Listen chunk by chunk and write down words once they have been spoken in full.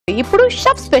ఇప్పుడు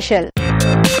chef special.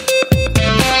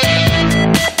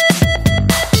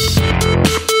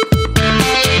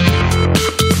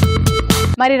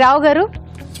 మరి రావు గారు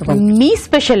మీ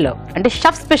స్పెషల్ లో అంటే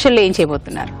షెఫ్ స్పెషల్ లో ఏం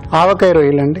చేయబోతున్నారు? ఆవకాయ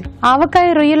రొయ్యలు అండి. ఆవకాయ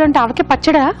రొయ్యలు అంటే ఆవకాయ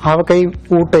పచ్చడా? ఆవకాయ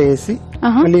ఊట వేసి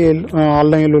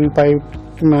అల్లం ఉల్లిపాయ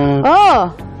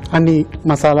అన్ని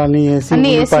మసాలాని వేసి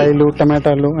ఉల్లిపాయలు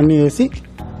టమాటాలు అన్ని వేసి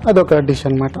అదొక డిష్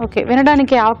అన్నమాట. ఓకే,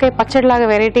 వినడానికి ఆవకాయ పచ్చడి లాగా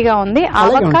వెరైటీగా ఉంది.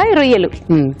 ఆవకాయ రొయ్యలు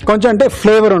కొంచెం అంటే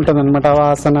ఫ్లేవర్ ఉంటుంది అనమాట, ఆ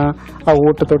వాసన ఆ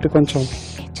ఊటతోటి కొంచెం.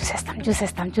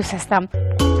 చూసేస్తాం.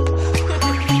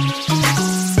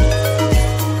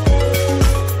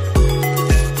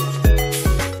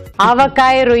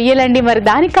 ఆవకాయ రొయ్యలండి. మరి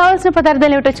దానికి కావాల్సిన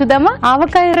పదార్థాలు ఏమిటో చూద్దామా?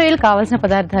 ఆవకాయ రొయ్యలు కావాల్సిన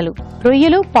పదార్థాలు: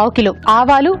 రొయ్యలు 1/2 కిలో,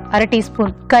 ఆవాలు 1/2 టీ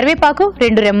స్పూన్, కరివేపాకు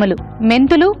 2 రెమ్మలు,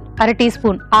 మెంతులు 1/2 టీ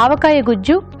స్పూన్, ఆవకాయ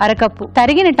గుజ్జు 1/2 కప్పు,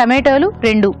 తరిగిన టమాటోలు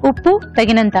 2, ఉప్పు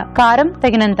తగినంత, కారం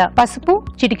తగినంత, పసుపు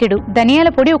చిటికెడు, ధనియాల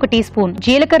పొడి 1 టీ స్పూన్,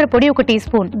 జీలకర్ర పొడి 1 tea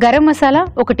spoon, garam masala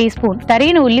 1 tea spoon,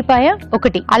 తరిగిన ఉల్లిపాయ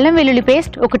 1, అల్లం వెల్లుల్లి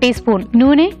పేస్ట్ 1 టీ స్పూన్,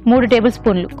 నూనె 3 టేబుల్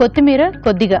స్పూన్లు, కొత్తిమీర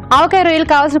కొద్దిగా. ఆవకాయ రొయ్యలు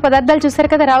కావాల్సిన పదార్థాలు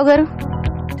చూసారు కదా రావు గారు?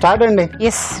 స్టార్ట్ అండి.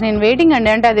 ఎస్, నేను వెయిటింగ్ అండి.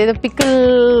 అంటే అదేదో పికిల్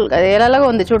ఎలాగా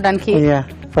ఉంది చూడడానికి.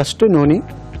 ఫస్ట్ నూనె.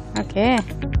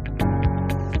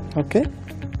 ఓకే,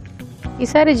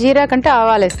 ఈసారి జీరా కంటే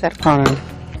ఆవాలు వేస్తారు.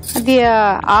 అది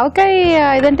ఆవకాయ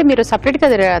ఇదంటే మీరు సపరేట్ గా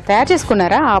తయారు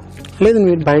చేసుకున్నారా? లేదు,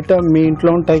 మీరు బయట మీ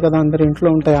ఇంట్లో ఉంటాయి కదా, అందరి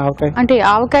ఇంట్లో ఉంటాయి ఆవకాయ. అంటే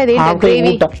ఆవకాయ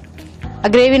గ్రేవీ, ఆ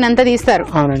గ్రేవీని అంతా తీస్తారు.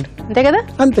 అవునండి, అంతే కదా?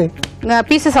 అంతే.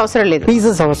 పీసెస్ అవసరం లేదు.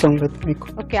 మీకు.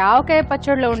 ఓకే, ఆవకాయ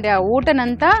పచ్చడిలో ఉండే ఆ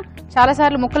ఊటనంతా చాలా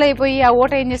సార్లు ముక్కలు అయిపోయి ఆ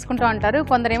ఊట ఏం చేసుకుంటూ అంటారు,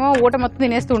 కొందరేమో ఊట మొత్తం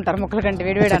తినేస్తూ ఉంటారు ముక్కల కంటే,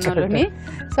 వేడివేడి అన్నంలోని.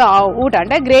 సో ఆ ఊట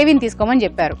అంటే గ్రేవీని తీసుకోమని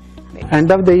చెప్పారు.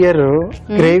 End of the year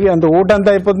gravy అంత ఊట అంతా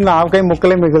అయిపోతుంది, ఆవకాయ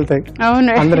ముక్కలే మిగులుతాయి.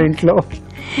 అవును, అందరి ఇంట్లో.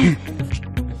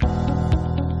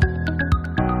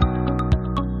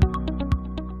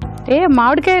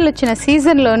 మామిడికాయలు వచ్చిన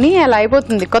సీజన్ లోని అలా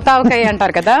అయిపోతుంది. కొత్త ఆవకాయ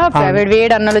అంటారు కదా,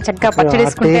 వేడి అన్నలు చక్కగా పచ్చడి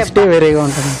వేసుకుంటే వేరేగా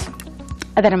ఉంటుంది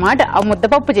అదనమాట. ఆ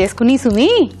ముద్దపప్పు చేసుకుని సుమి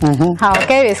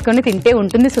ఆవకాయ వేసుకుని తింటే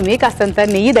ఉంటుంది సుమి. కాస్తంత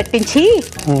నెయ్యి దట్టించి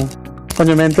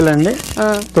కొంచెం మెంతులు అండి,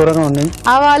 త్వరగా ఉండండి.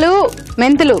 ఆవాలు,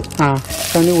 మెంతులు,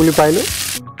 ఉల్లిపాయలు,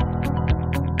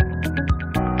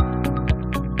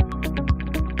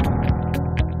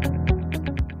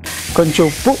 కొంచెం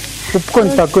ఉప్పు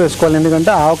కొంచెం తక్కువ వేసుకోవాలి,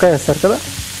 ఎందుకంటే ఆవకాయ వేస్తారు కదా.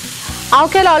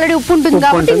 ఆవకాయలో ఆల్రెడీ ఉప్పు ఉంటుంది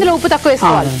కాబట్టి ఇందులో ఉప్పు తక్కువ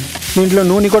వేసుకోవాలి. దీంట్లో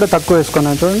నూనె కూడా తక్కువ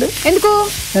వేసుకున్నాను చూడండి.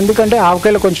 ఎందుకంటే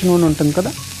ఆవకాయలో కొంచెం నూనె ఉంటుంది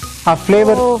కదా, ఆ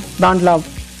ఫ్లేవర్ దాంట్లో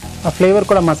ఆ ఫ్లేవర్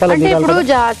కూడా మసాలా. ఇప్పుడు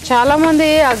చాలా మంది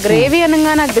ఆ గ్రేవీ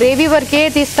అనగానే గ్రేవీ వరకే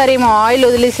తీస్తారేమో, ఆయిల్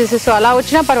వదిలేసేసి. సో అలా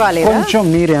వచ్చినా పర్వాలేదు, కొంచెం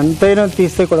మీరు ఎంతైనా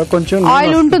తీస్తే కూడా కొంచెం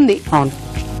ఆయిల్ ఉంటుంది. అవును.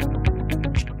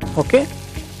 ఓకే,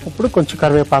 ఇప్పుడు కొంచెం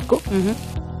కరివేపాకు.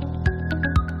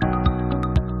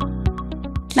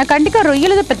 నా కంటికి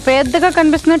రొయ్యలు పెద్దగా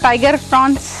కనిపిస్తుంది. టైగర్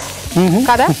ప్రాన్స్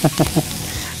కదా?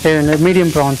 Medium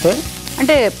prawns.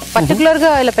 అంటే పర్టికులర్ గా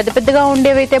ఇలా పెద్దగా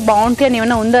ఉండేవి అయితే బాగుంటాయి అని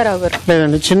ఏమైనా ఉందా రావు గారు?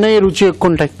 లేదండి, చిన్నవి రుచి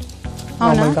ఎక్కువ ఉంటాయి.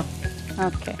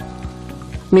 ఓకే,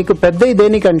 మీకు పెద్దవి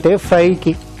దేనికంటే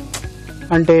ఫ్రైకి,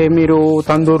 అంటే మీరు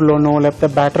తందూరులోనో లేకపోతే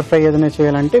బ్యాటర్ ఫ్రై ఏదైనా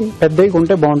చేయాలంటే పెద్దవి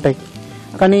ఉంటే బాగుంటాయి.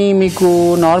 కానీ మీకు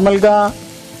నార్మల్గా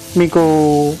మీకు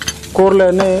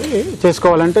కూరలోనే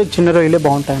చేసుకోవాలంటే చిన్న రొయ్యలే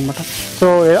బాగుంటాయి అన్నమాట. సో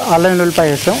అల్లం వెల్లుల్లిపాయ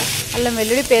వేస్తాం. అల్లం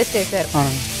వెల్లుల్లి పేస్ట్ వేసారు.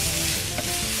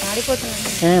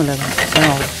 ఏం లేదు,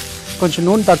 కొంచెం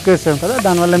నూనె తక్కువ వేస్తాం కదా,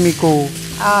 దానివల్ల మీకు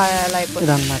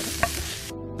ఇదన్నమాట.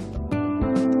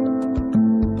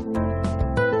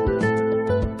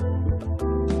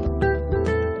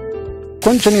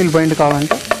 కొంచెం నీళ్ళు పోయింది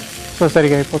కావాలంటే, సో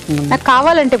సరిగా అయిపోతుంది. నాకు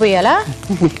కావాలంటే పోయాలా?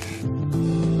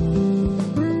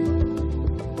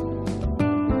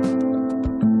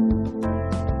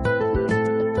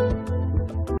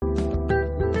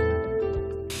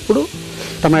 ఇప్పుడు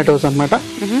టమాటోస్ అన్నమాట.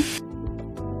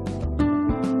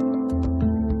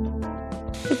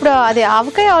 ఇప్పుడు అది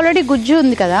ఆవకాయ ఆల్రెడీ గుజ్జు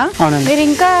ఉంది కదా, మీరు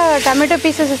ఇంకా టమాటో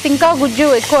పీసెస్ ఇంకా గుజ్జు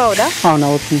ఎక్కువ అవుదా? అవును,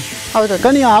 అవుతుంది.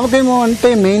 కానీ ఆవకాయ అంటే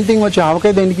మెయిన్ థింగ్ వచ్చి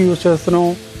ఆవకాయ దేనికి యూజ్ చేస్తున్నాం?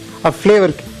 ఆ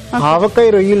ఫ్లేవర్ కి. ఆవకాయ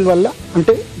రొయ్యల వల్ల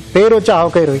అంటే పేరు వచ్చి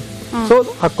ఆవకాయ రొయ్య. సో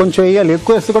కొంచెం వేయాలి,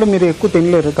 ఎక్కువ వేస్తే కూడా మీరు ఎక్కువ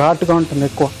తినలేరు, ఘాటుగా ఉంటుంది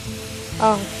ఎక్కువ.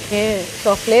 ఓకే, సో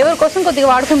ఫ్లేవర్ కోసం కొద్దిగా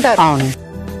వాడుకుంటారు. అవును.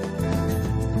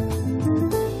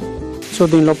 సో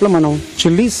దీని లోపల మనం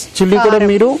చిల్లీ కూడా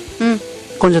మీరు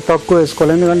కొంచెం తక్కువ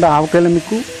వేసుకోవాలి, ఎందుకంటే ఆవకాయలో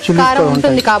మీకు చిల్లీ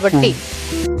ఉంటుంది కాబట్టి.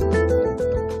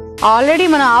 ఆల్రెడీ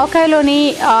మన ఆవకాయలోని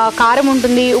కారం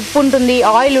ఉంటుంది, ఉప్పు ఉంటుంది,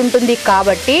 ఆయిల్ ఉంటుంది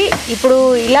కాబట్టి ఇప్పుడు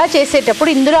ఇలా చేసేటప్పుడు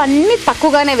ఇందులో అన్ని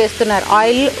తక్కువగానే వేస్తున్నారు.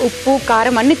 ఆయిల్, ఉప్పు,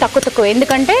 కారం అన్ని తక్కువ,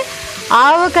 ఎందుకంటే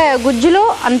ఆవకాయ గుజ్జులో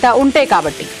అంత ఉంటాయి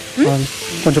కాబట్టి.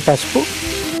 కొంచెం పసుపు,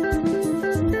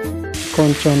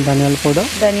 కొంచెం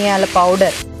ధనియాల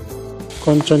పౌడర్,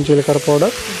 కొంచెం జీలకర్ర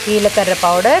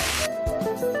పౌడర్,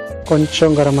 కొంచెం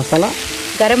గరం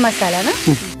మసాలానా,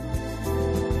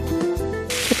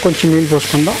 కొంచెం నీళ్ళు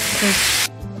పోసుకుందాం.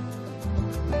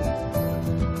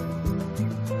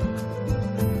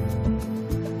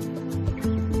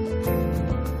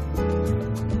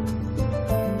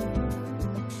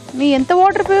 మీ ఎంత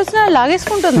వాటర్ పోసినా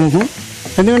లాగేసుకుంటుంది.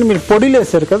 ఎందుకంటే మీరు పొడిలు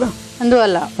వేస్తారు కదా,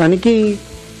 అందువల్ల దానికి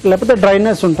లేకపోతే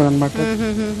డ్రైనెస్ ఉంటుంది అనమాట.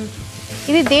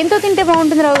 ఇది దేంతో తింటే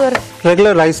బాగుంటుంది రావు గారు?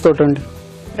 రెగ్యులర్ రైస్ తోటి అండి.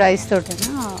 రైస్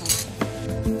తోటేనా?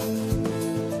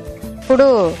 ఇప్పుడు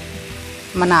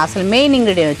మన అసలు మెయిన్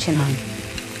ఇంగ్రీడియంట్ వచ్చింది.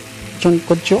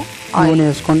 కొంచెం నూనె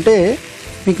వేసుకుంటే,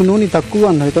 మీకు నూనె తక్కువ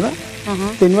అన్నది కదా,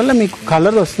 దీనివల్ల మీకు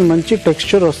కలర్ వస్తుంది, మంచి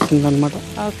టెక్స్చర్ వస్తుంది అనమాట.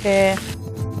 ఓకే.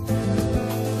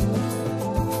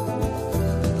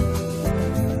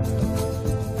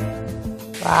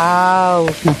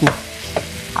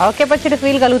 ఆవకాయ పచ్చడి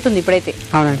ఫీల్ కలుగుతుంది ఇప్పుడైతే.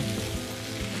 అవునండి.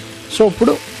 సో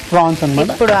ఇప్పుడు ప్రాన్స్ అనమాట,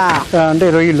 ఇప్పుడు అంటే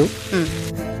రొయ్యలు.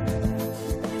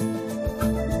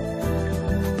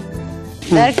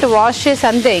 డైరెక్ట్ వాష్ చేసి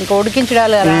అంతే, ఇంకా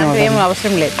ఉడికించడాలు ఏం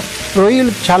అవసరం లేదు.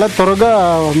 రొయ్యలు చాలా త్వరగా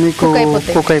మీకు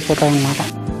కుక్ అయిపోతాయి అన్నమాట.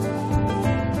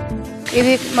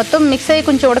 ఇది మొత్తం మిక్స్ అయ్యి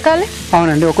కొంచెం ఉడకాలి.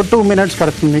 అవునండి, ఒక 2 minutes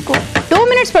పడుతుంది మీకు. 2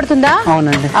 minutes పడుతుందా?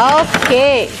 అవునండి. ఓకే,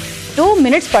 2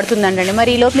 minutes పడుతుందండి.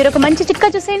 మరి ఈ లోపు మీరు ఒక మంచి చిట్కా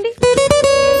చూసేయండి.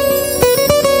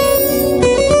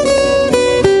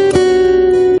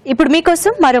 ఇప్పుడు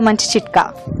మీకోసం మరో మంచి చిట్కా.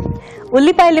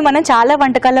 ఉల్లిపాయల్ని మనం చాలా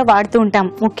వంటకాల్లో వాడుతూ ఉంటాం.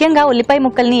 ముఖ్యంగా ఉల్లిపాయ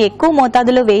ముక్కల్ని ఎక్కువ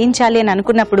మోతాదులో వేయించాలి అని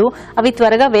అనుకున్నప్పుడు అవి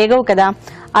త్వరగా వేగవు కదా.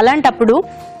 అలాంటప్పుడు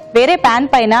వేరే ప్యాన్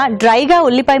పైన డ్రైగా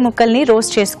ఉల్లిపాయ ముక్కల్ని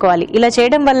రోస్ట్ చేసుకోవాలి. ఇలా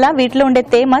చేయడం వల్ల వీటిలో ఉండే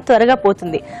తేమ త్వరగా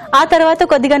పోతుంది. ఆ తర్వాత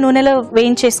కొద్దిగా నూనెలో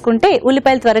వేయించేసుకుంటే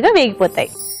ఉల్లిపాయలు త్వరగా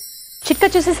వేగిపోతాయి. చిట్కా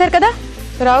చూసేసారు కదా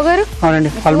రావు గారు? అవునండి,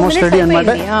 ఆల్మోస్ట్ రెడీ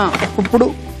అనమాట. ఇప్పుడు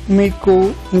మీకు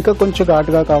ఇంకా కొంచెం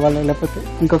ఘాటుగా కావాలి, లేకపోతే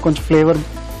ఇంకా కొంచెం ఫ్లేవర్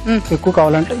ఎక్కువ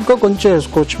కావాలంటే ఇంకా కొంచెం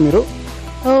వేసుకోవచ్చు మీరు.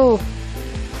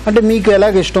 అంటే మీకు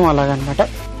ఎలాగ ఇష్టం అలాగనమాట.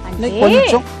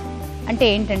 కొంచెం అంటే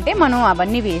ఏంటంటే మనం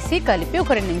అవన్నీ వేసి కలిపి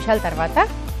ఒక 2 నిమిషాల తర్వాత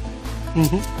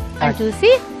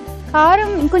చూసి కారం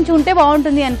ఇంకొంచెం ఉంటే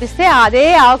బాగుంటుంది అనిపిస్తే అదే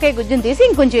ఆవకాయ గుజ్జును తీసి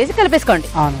ఇంకొంచెం వేసి కలిపేసుకోండి.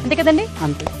 అంతే కదండి?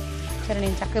 అంతే. సరే,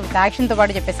 నేను చక్కగా యాక్షన్ తో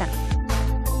పాటు చెప్పేశాను.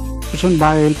 కొంచెం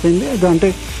బాగా వెళ్ళిపోయింది, అంటే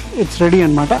ఇట్స్ రెడీ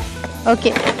అనమాట. ఓకే,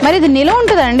 మరి ఇది నిలవ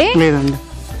ఉంటుందా అండి? లేదండి,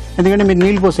 ఎందుకంటే మీరు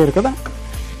నీళ్ళు పోసారు కదా.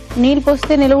 నీళ్ళు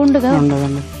పోస్తే నిలవ ఉండదా?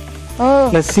 ఉండదండి.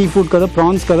 ప్లస్ సీ ఫుడ్ కదా,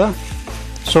 ప్రాన్స్ కదా.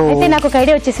 సో అయితే నాకు ఒక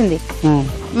ఐడియా వచ్చేసింది.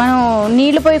 మనం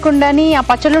నీళ్లు పోయకుండా ఆ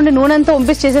పచ్చడి నుండి నూనె అంతా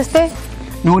పంపిస్తే చేసేస్తే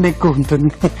నూనె ఎక్కువ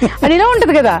ఉంటుంది, అది ఇలా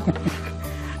ఉంటుంది కదా.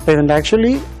 లేదండి,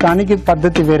 యాక్చువల్లీ దానికి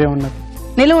పద్ధతి వేరే ఉన్నది.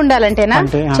 నిలువ ఉండాలంటేనా?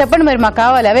 చెప్పండి, మరి మాకు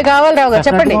కావాలి, అవే కావాలి రావు గారు,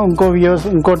 చెప్పండి.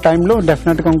 ఇంకో టైంలో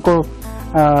డెఫినెట్ గా ఇంకో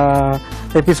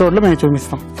ఎపిసోడ్ లో మేము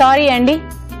చూపిస్తాం. సారీ అండి,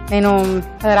 నేను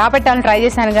రాపెట్టాలని ట్రై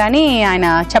చేశాను కానీ ఆయన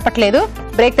చెప్పట్లేదు.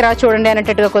 బ్రేక్ తర్వాత చూడండి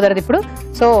అనేటట్టుగా కుదరదు ఇప్పుడు.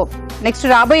 సో నెక్స్ట్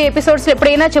రాబోయే ఎపిసోడ్స్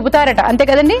ఎప్పుడైనా చెబుతారట, అంతే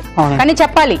కదండి? కానీ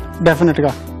చెప్పాలి డెఫినెట్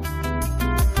గా.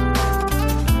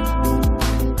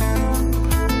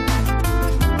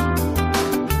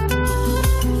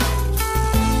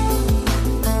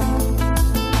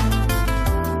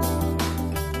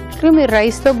 మీరు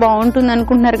రైస్ తో బాగుంటుంది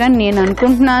అనుకుంటున్నారు కానీ నేను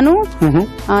అనుకుంటున్నాను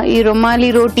ఈ రుమాలి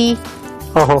రోటీ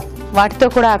వాటితో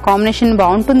కూడా కాంబినేషన్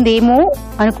బాగుంటుందేమో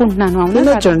అనుకుంటున్నాను.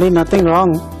 అవునండి, నథింగ్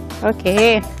రాంగ్. ఓకే,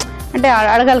 అంటే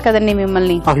అడగాలి కదండి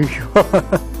మిమ్మల్ని.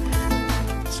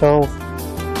 సో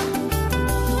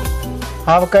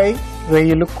ఆవకాయ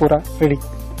రొయ్యలు కూర రెడీ.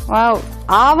 వావ్,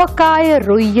 ఆవకాయ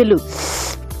రొయ్యలు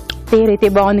పేరైతే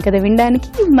బాగుంది కదా వినడానికి.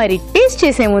 మరి టేస్ట్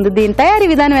చేసే ముందు దీని తయారీ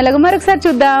విధానం ఎలాగో మరొకసారి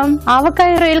చూద్దాం.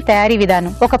 ఆవకాయ రొయ్యల తయారీ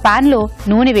విధానం: ఒక పాన్ లో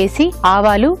నూనె వేసి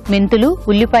ఆవాలు, మెంతులు,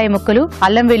 ఉల్లిపాయ ముక్కలు,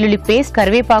 అల్లం వెల్లుల్లి పేస్ట్,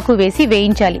 కరివేపాకు వేసి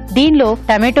వేయించాలి. దీనిలో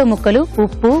టమాటో ముక్కలు,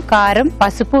 ఉప్పు, కారం,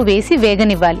 పసుపు వేసి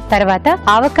వేగనివ్వాలి. తర్వాత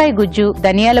ఆవకాయ గుజ్జు,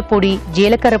 ధనియాల పొడి,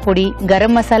 జీలకర్ర పొడి,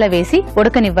 గరం మసాలా వేసి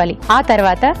ఉడకనివ్వాలి. ఆ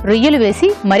తర్వాత రొయ్యలు వేసి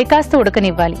మరికాస్త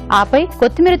ఉడకనివ్వాలి. ఆపై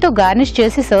కొత్తిమీరతో గార్నిష్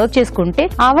చేసి సర్వ్ చేసుకుంటే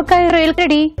ఆవకాయ రొయ్యలు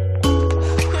రెడీ.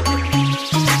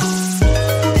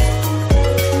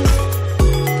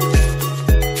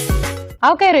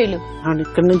 ఆవకాయ రొయ్యలు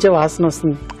ఇక్కడ నుంచే వాసన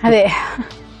వస్తుంది. అదే,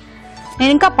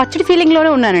 నేను ఇంకా పచ్చడి ఫీలింగ్ లోనే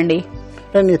ఉన్నానండి.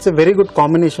 It's a very good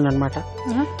combination అన్నమాట.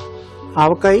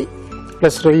 ఆవకాయ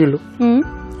ప్లస్ రొయ్యలు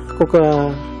ఒక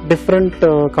డిఫరెంట్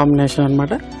కాంబినేషన్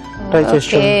అన్నమాట. ట్రై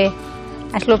చేసి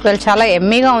అసలు ఒకవేళ చాలా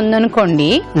ఎమ్మీగా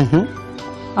ఉందనుకోండి,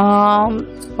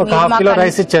 ఒక ½ కిలో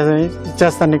రైస్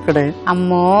ఇచ్చేస్తాను ఇక్కడే.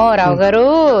 అమ్మో రావు గారు,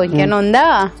 ఇంకేనా ఉందా?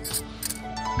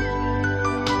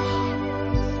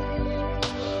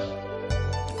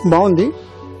 బాగుంది,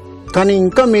 కానీ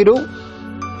ఇంకా మీరు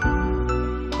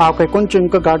ఆవకాయ కొంచెం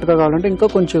ఇంకా ఘాటుగా కావాలంటే ఇంకా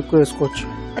కొంచెం ఎక్కువ వేసుకోవచ్చు.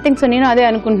 ఐ థింక్ సో, నేను అదే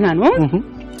అనుకుంటున్నాను.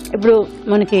 ఇప్పుడు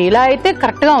మనకి ఇలా అయితే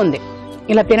కరెక్ట్గా ఉంది,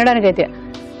 ఇలా తినడానికైతే.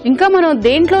 ఇంకా మనం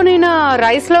దేంట్లోనైనా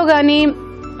రైస్లో కానీ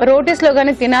రోటీస్లో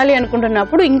కానీ తినాలి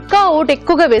అనుకుంటున్నప్పుడు ఇంకా ఓటు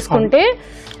ఎక్కువగా వేసుకుంటే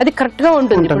అది కరెక్ట్గా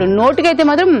ఉంటుంది. ఇప్పుడు నోటికైతే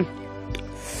మాత్రం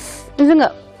నిజంగా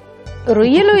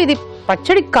రొయ్యలు ఇది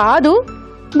పచ్చడి కాదు,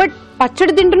 బట్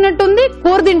పచ్చడి తింటున్నట్టు ఉంది,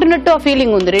 కూర తింటున్నట్టు ఆ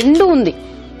ఫీలింగ్ ఉంది, రెండు ఉంది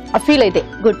ఆ ఫీల్ అయితే.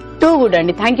 గుడ్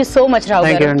అండి. థ్యాంక్ యూ సో మచ్ రావు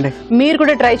గారు. మీరు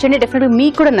కూడా ట్రై చేయండి, డెఫినెట్ గా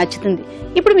మీకు కూడా నచ్చుతుంది.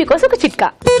 ఇప్పుడు మీకోసం ఒక చిట్కా.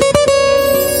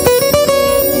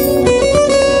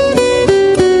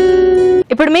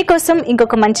 ఇప్పుడు మీకోసం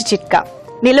ఇంకొక మంచి చిట్కా.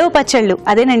 నిలువ పచ్చళ్ళు,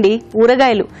 అదేనండి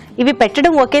ఊరగాయలు. ఇవి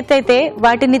పెట్టడం ఒక ఎత్తు అయితే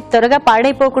వాటిని త్వరగా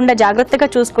పాడైపోకుండా జాగ్రత్తగా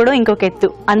చూసుకోవడం ఇంకొక ఎత్తు.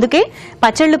 అందుకే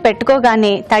పచ్చళ్ళు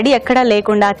పెట్టుకోగానే తడి ఎక్కడా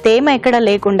లేకుండా, తేమ ఎక్కడా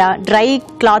లేకుండా డ్రై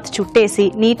క్లాత్ చుట్టేసి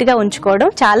నీట్గా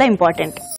ఉంచుకోవడం చాలా ఇంపార్టెంట్.